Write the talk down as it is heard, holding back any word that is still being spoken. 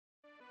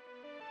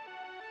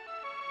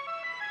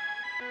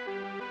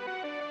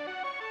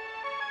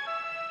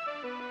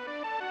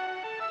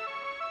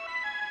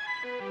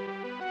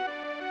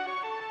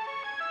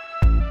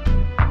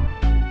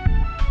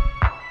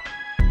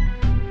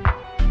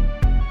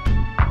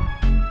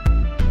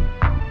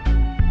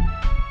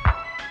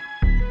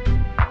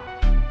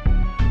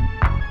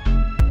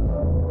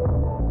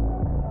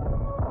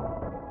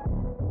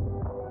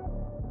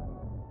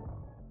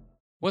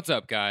What's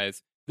up,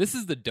 guys? This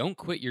is the Don't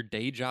Quit Your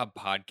Day Job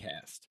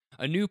podcast,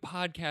 a new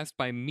podcast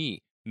by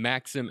me,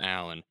 Maxim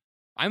Allen.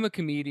 I'm a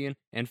comedian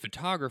and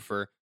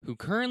photographer who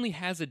currently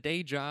has a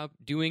day job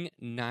doing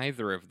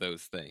neither of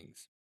those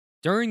things.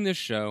 During this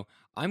show,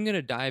 I'm going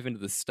to dive into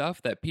the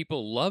stuff that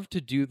people love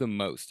to do the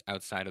most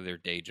outside of their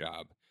day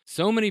job.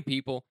 So many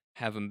people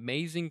have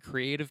amazing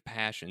creative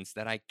passions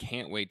that I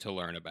can't wait to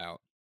learn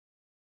about.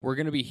 We're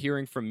going to be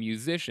hearing from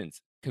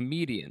musicians,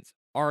 comedians,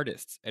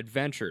 artists,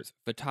 adventurers,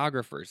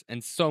 photographers,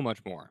 and so much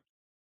more.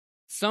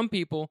 Some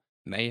people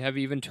may have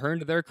even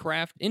turned their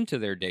craft into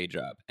their day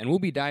job, and we'll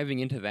be diving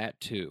into that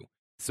too.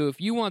 So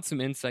if you want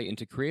some insight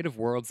into creative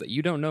worlds that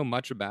you don't know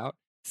much about,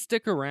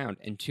 stick around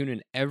and tune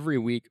in every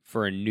week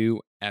for a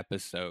new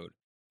episode.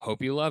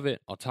 Hope you love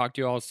it. I'll talk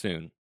to you all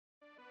soon.